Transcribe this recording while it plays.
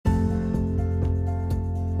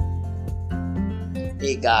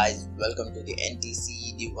Hey guys, welcome to the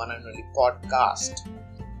NTC, the one and only podcast.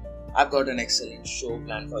 I've got an excellent show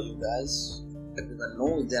planned for you guys. Everyone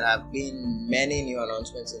knows there have been many new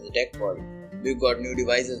announcements in the tech world. We've got new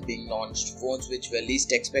devices being launched, phones which were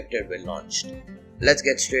least expected were launched. Let's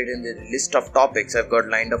get straight into the list of topics I've got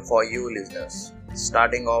lined up for you listeners.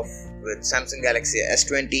 Starting off with Samsung Galaxy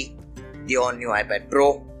S20, the all-new iPad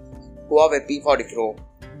Pro, Huawei P40 Pro,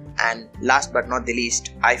 and last but not the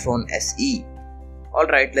least, iPhone SE.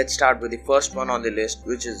 Alright, let's start with the first one on the list,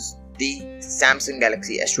 which is the Samsung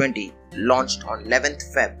Galaxy S20, launched on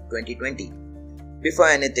 11th Feb 2020. Before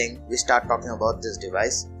anything, we start talking about this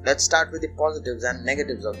device. Let's start with the positives and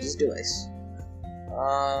negatives of this device.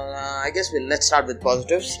 Let's start with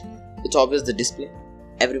positives. It's obvious the display.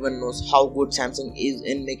 Everyone knows how good Samsung is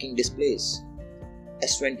in making displays.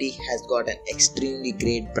 S20 has got an extremely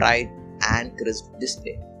great, bright and crisp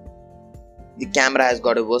display. The camera has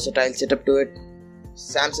got a versatile setup to it.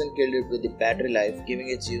 Samsung killed it with the battery life, giving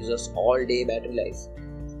its users all-day battery life.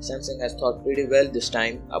 Samsung has thought pretty well this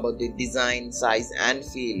time about the design, size and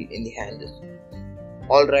feel in the handle.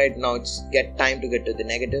 Alright, now it's time to get to the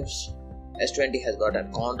negatives. S20 has got a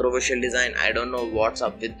controversial design. I don't know what's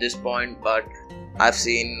up with this point, but I've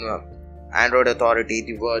seen Android Authority,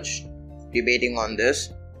 The Verge debating on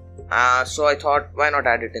this. So I thought, why not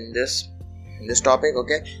add it in this topic,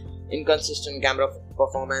 okay? Inconsistent camera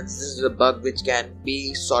performance. This is a bug which can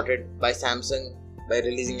be sorted by Samsung by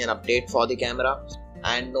releasing an update for the camera,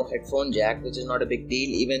 and no headphone jack, which is not a big deal,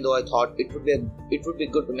 even though I thought it would be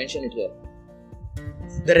good to mention it here.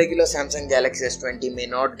 The regular Samsung Galaxy S20 may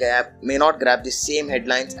not grab the same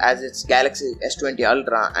headlines as its Galaxy S20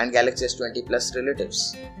 Ultra and Galaxy S20 Plus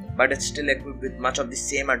relatives, but it's still equipped with much of the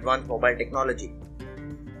same advanced mobile technology.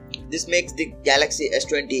 This makes the Galaxy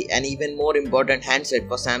S20 an even more important handset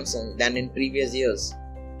for Samsung than in previous years.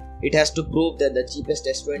 It has to prove that the cheapest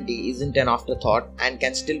S20 isn't an afterthought and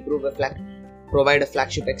can still provide a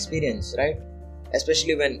flagship experience, right?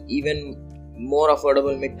 Especially when even more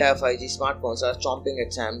affordable mid-tier 5G smartphones are chomping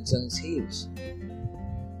at Samsung's heels.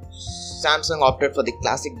 Samsung opted for the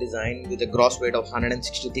classic design with a gross weight of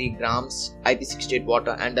 163 grams, IP68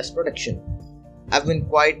 water and dust protection. I've been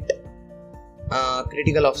quite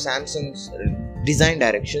critical of Samsung's design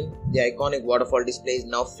direction. The iconic waterfall display is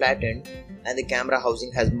now flattened and the camera housing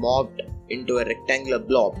has morphed into a rectangular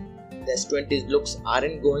blob. The S20's looks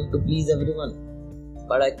aren't going to please everyone,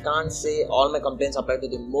 but I can't say all my complaints apply to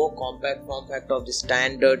the more compact form factor of the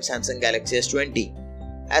standard Samsung Galaxy S20.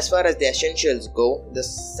 As far as the essentials go, the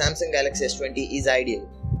Samsung Galaxy S20 is ideal.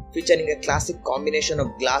 Featuring a classic combination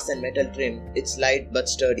of glass and metal trim, it's light but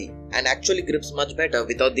sturdy and actually grips much better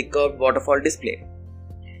without the curved waterfall display.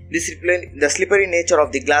 The slippery nature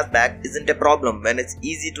of the glass back isn't a problem when it's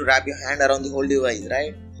easy to wrap your hand around the whole device,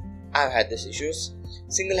 right? I've had these issues.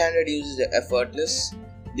 Single-handed use is effortless.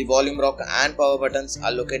 The volume rocker and power buttons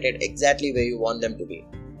are located exactly where you want them to be.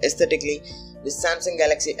 Aesthetically, the Samsung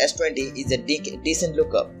Galaxy S20 is a decent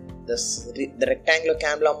lookup. The rectangular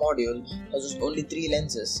camera module has only 3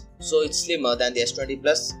 lenses, so it's slimmer than the S20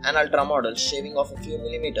 Plus and Ultra models, shaving off a few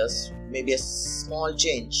millimeters, maybe a small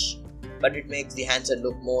change, but it makes the handset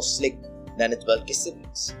look more slick than its bulky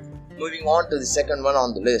siblings. Moving on to the second one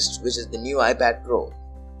on the list, which is the new iPad Pro.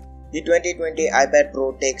 The 2020 iPad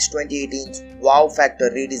Pro takes 2018's wow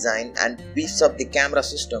factor redesign and beefs up the camera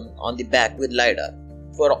system on the back with LiDAR.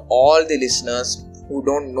 For all the listeners who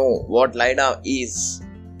don't know what LiDAR is,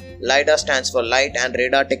 LiDAR stands for Light and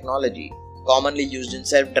Radar Technology, commonly used in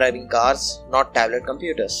self-driving cars, not tablet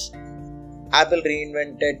computers. Apple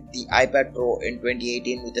reinvented the iPad Pro in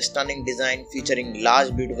 2018 with a stunning design featuring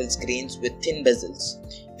large beautiful screens with thin bezels,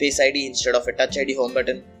 Face ID instead of a Touch ID home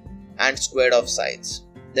button, and squared off sides.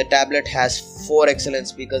 The tablet has 4 excellent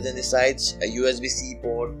speakers in the sides, a USB-C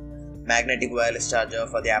port, magnetic wireless charger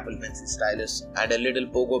for the Apple Pencil stylus, and a little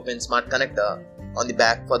pogo pin smart connector on the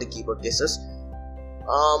back for the keyboard cases.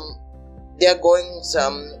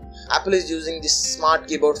 Apple is using this smart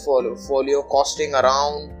keyboard folio costing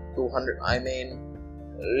around 200,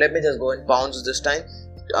 let me just go in pounds this time,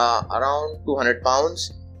 around 200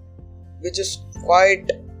 pounds, which is quite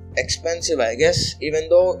expensive I guess, even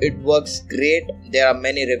though it works great. There are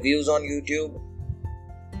many reviews on YouTube.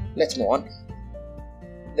 Let's move on.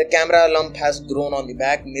 The camera lump has grown on the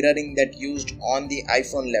back, mirroring that used on the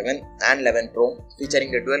iPhone 11 and 11 Pro,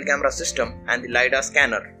 featuring a dual camera system and the LiDAR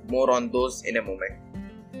scanner. More on those in a moment.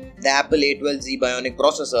 The Apple A12Z Bionic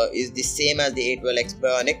processor is the same as the A12X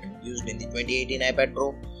Bionic used in the 2018 iPad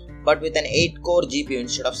Pro, but with an 8-core GPU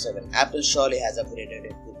instead of 7. Apple surely has upgraded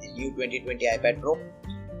it with the new 2020 iPad Pro.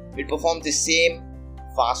 It performs the same,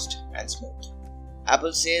 fast and smooth.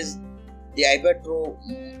 Apple says The iPad Pro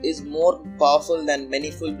is more powerful than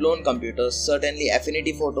many full-blown computers. Certainly,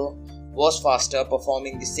 Affinity Photo was faster,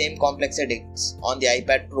 performing the same complex edits on the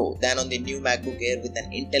iPad Pro than on the new MacBook Air with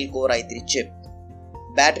an Intel Core i3 chip.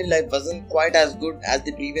 Battery life wasn't quite as good as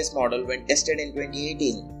the previous model when tested in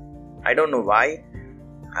 2018. I don't know why.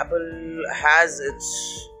 Apple has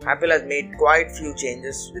made quite few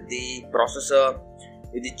changes with the processor,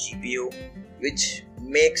 with the GPU, which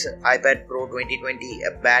makes iPad Pro 2020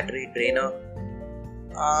 a battery drainer.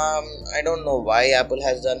 I don't know why Apple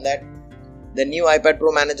has done that. The new iPad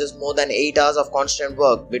Pro manages more than 8 hours of constant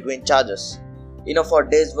work between charges, enough for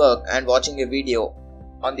days work and watching a video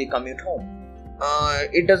on the commute home.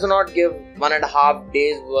 It does not give 1.5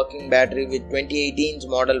 days working battery which 2018's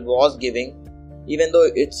model was giving, even though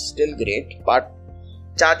it's still great. But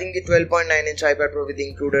charging the 12.9-inch iPad Pro with the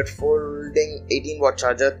included folding 18-watt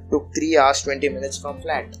charger took 3 hours 20 minutes from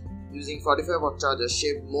flat. Using 45-watt charger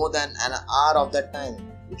shaved more than an hour of that time,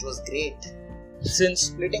 which was great. Since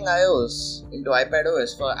splitting iOS into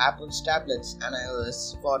iPadOS for Apple's tablets and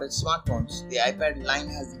iOS for its smartphones, the iPad line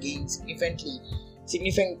has gained significant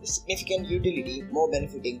utility, more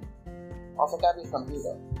benefiting of a tablet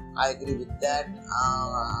computer. I agree with that.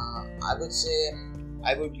 I would say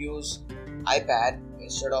I would use iPad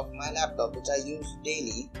instead of my laptop, which I use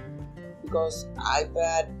daily, because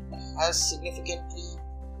iPad has significantly,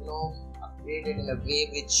 upgraded in a way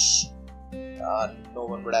which no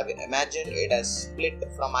one would have imagined. It has split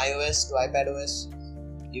from iOS to iPadOS,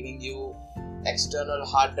 giving you external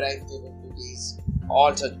hard drive capabilities,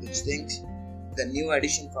 all such good things. The new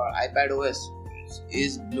addition for iPadOS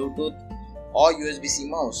is Bluetooth or USB-C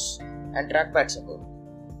mouse and trackpad support.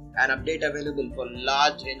 An update available for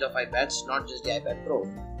large range of iPads, not just the iPad Pro.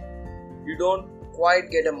 You don't quite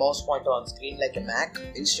get a mouse pointer on screen like a Mac.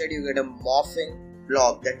 Instead, you get a morphing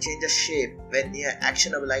blob that changes shape when near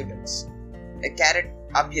actionable items. A caret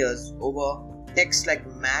appears over text like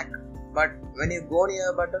Mac, but when you go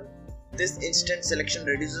near a button, this instant selection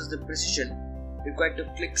reduces the precision required to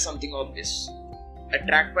click something obvious. A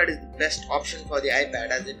trackpad is the best option for the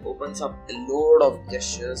iPad as it opens up a load of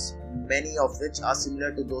gestures, many of which are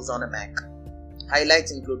similar to those on a Mac.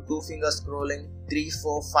 Highlights include 2-finger scrolling, 3,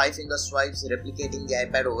 4, 5-finger swipes replicating the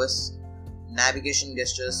iPadOS, navigation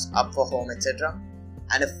gestures, up for home, etc.,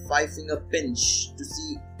 and a 5-finger pinch to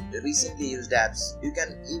see recently used apps. You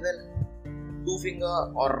can even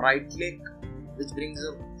 2-finger or right-click, which brings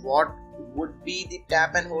up what would be the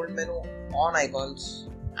tap and hold menu on icons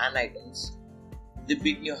and items. The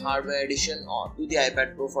big new hardware addition to the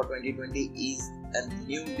iPad Pro for 2020 is a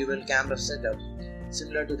new dual camera setup,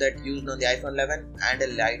 similar to that used on the iPhone 11, and a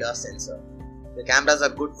LiDAR sensor. The cameras are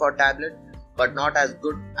good for tablet, but not as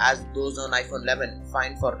good as those on iPhone 11,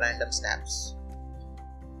 fine for random snaps.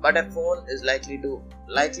 But a phone is likely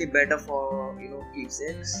better for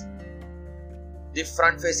keepsakes. The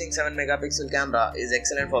front-facing 7-megapixel camera is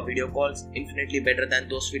excellent for video calls, infinitely better than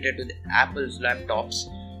those fitted to the Apple's laptops.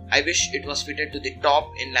 I wish it was fitted to the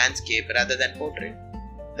top in landscape rather than portrait.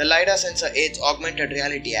 The LiDAR sensor aids augmented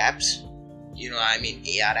reality apps,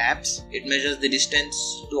 AR apps. It measures the distance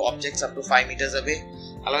to objects up to 5 meters away,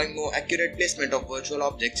 allowing more accurate placement of virtual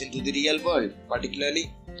objects into the real world,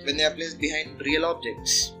 particularly when they are placed behind real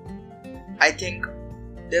objects. I think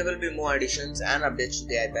there will be more additions and updates to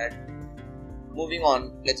the iPad. Moving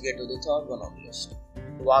on, let's get to the third one on the list,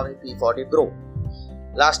 Huawei P40 Pro.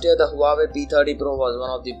 Last year, the Huawei P30 Pro was one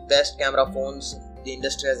of the best camera phones the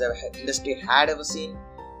industry had ever seen.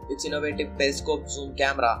 Its innovative periscope zoom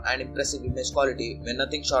camera and impressive image quality were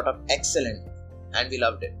nothing short of excellent, and we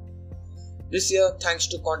loved it. This year, thanks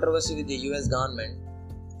to controversy with the US government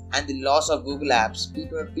and the loss of Google Apps,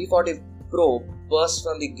 P40 Pro burst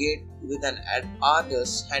from the gate with an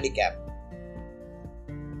arduous handicap.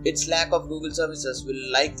 Its lack of Google services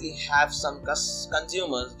will likely have some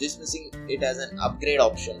consumers dismissing it as an upgrade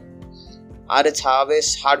option. Are its hardware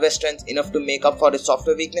strengths enough to make up for its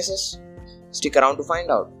software weaknesses? Stick around to find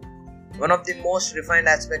out. One of the most refined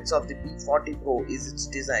aspects of the P40 Pro is its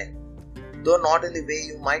design. Though not in the way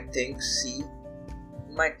you might think.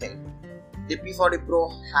 The P40 Pro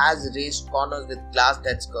has raised corners with glass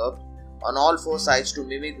that's curved on all 4 sides to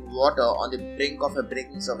mimic water on the brink of a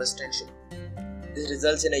breaking surface tension. This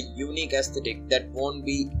results in a unique aesthetic that won't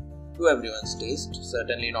be to everyone's taste,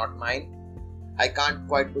 certainly not mine. I can't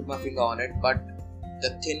quite put my finger on it, but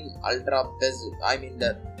the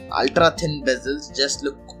ultra thin bezels just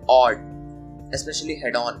look odd, especially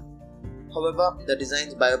head on. However, the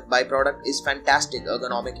design's byproduct is fantastic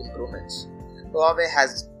ergonomic improvements. Huawei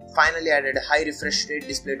has finally added a high refresh rate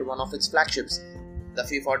display to one of its flagships. The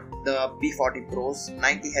P40 Pro's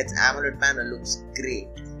 90Hz AMOLED panel looks great.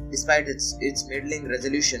 Despite its middling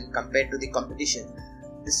resolution compared to the competition,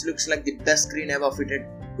 this looks like the best screen ever fitted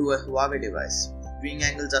to a Huawei device. Viewing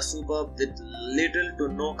angles are superb with little to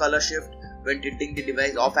no color shift when tilting the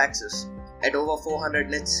device off axis. At over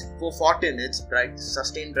 440 nits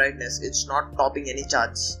sustained brightness, it's not topping any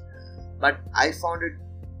charts. But I found it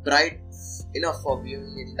bright enough for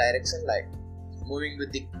viewing in direct sunlight. Moving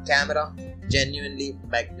with the camera, genuinely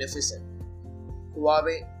magnificent.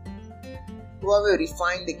 Huawei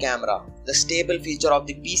refined the camera, the stable feature of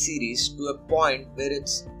the P series, to a point where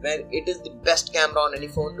it is the best camera on any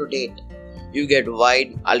phone to date. You get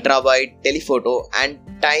wide, ultra wide, telephoto and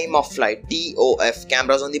time of flight (TOF)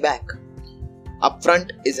 cameras on the back. Up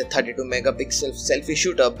front is a 32 megapixel selfie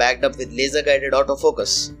shooter backed up with laser guided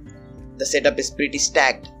autofocus. The setup is pretty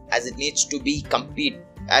stacked as it needs to be to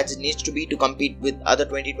compete with other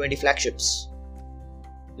 2020 flagships.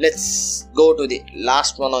 Let's go to the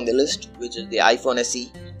last one on the list, which is the iPhone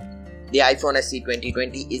SE. The iPhone SE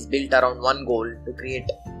 2020 is built around one goal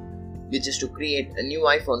which is to create a new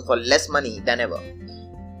iPhone for less money than ever,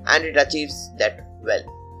 and it achieves that well.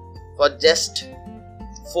 For just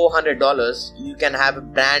 $400, you can have a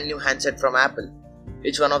brand new handset from Apple.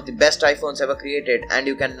 It's one of the best iPhones ever created, and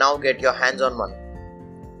you can now get your hands on one.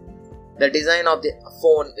 The design of the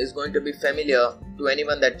phone is going to be familiar to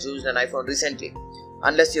anyone that used an iPhone recently.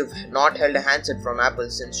 Unless you've not held a handset from Apple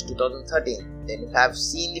since 2013, then you have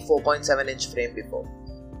seen the 4.7-inch frame before.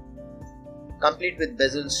 Complete with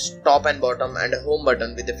bezels top and bottom and a home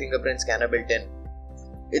button with a fingerprint scanner built in.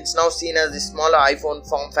 It's now seen as the smaller iPhone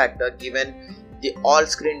form factor given the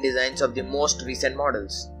all-screen designs of the most recent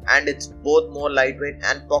models, and it's both more lightweight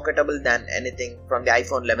and pocketable than anything from the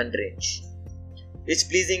iPhone 11 range. It's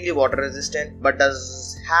pleasingly water resistant but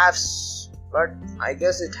I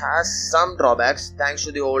guess it has some drawbacks. Thanks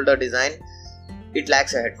to the older design, it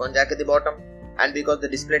lacks a headphone jack at the bottom, and because the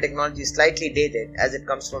display technology is slightly dated as it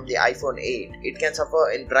comes from the iPhone 8, it can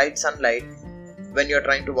suffer in bright sunlight when you're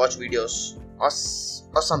trying to watch videos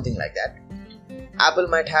or something like that. Apple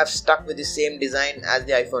might have stuck with the same design as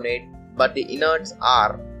the iPhone 8, but the innards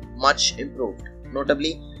are much improved.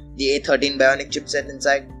 Notably, the A13 Bionic chipset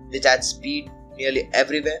inside, which adds speed nearly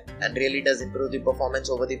everywhere and really does improve the performance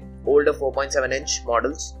over the older 4.7-inch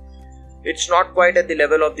models. It's not quite at the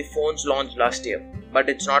level of the phones launched last year, but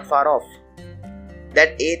it's not far off.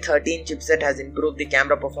 That A13 chipset has improved the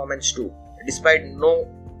camera performance too, despite no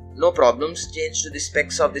problems changed to the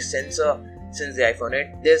specs of the sensor since the iPhone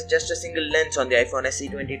 8. There's just a single lens on the iPhone SE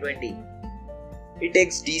 2020. It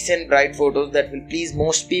takes decent bright photos that will please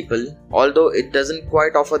most people, although it doesn't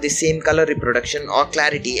quite offer the same color reproduction or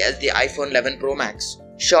clarity as the iPhone 11 Pro Max.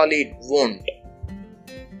 Surely it won't.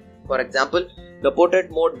 For example, the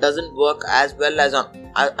portrait mode doesn't work as well as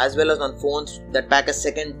on phones that pack a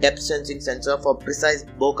second depth sensing sensor for precise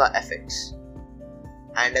bokeh effects.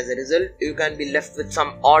 And as a result, you can be left with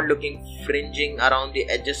some odd looking fringing around the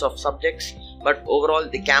edges of subjects, but overall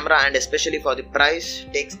the camera, and especially for the price,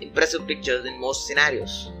 takes impressive pictures in most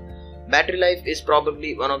scenarios. Battery life is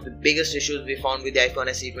probably one of the biggest issues we found with the iPhone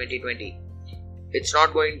SE 2020. It's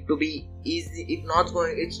not going to easily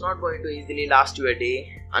last you a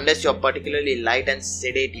day unless you're a particularly light and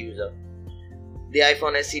sedate user. The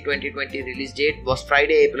iPhone SE 2020 release date was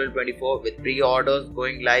Friday, April 24, with pre-orders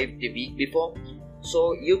going live the week before.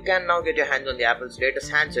 So you can now get your hands on the Apple's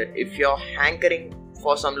latest handset if you're hankering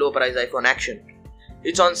for some low price iPhone action.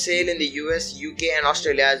 It's on sale in the US, UK and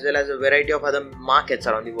Australia, as well as a variety of other markets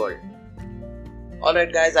around the world.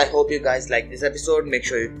 Alright guys, I hope you guys like this episode. Make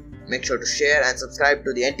sure to share and subscribe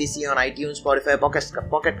to the NTC on iTunes, Spotify,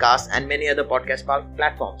 Pocket Cast and many other podcast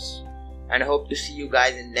platforms. And I hope to see you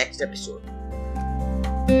guys in next episode.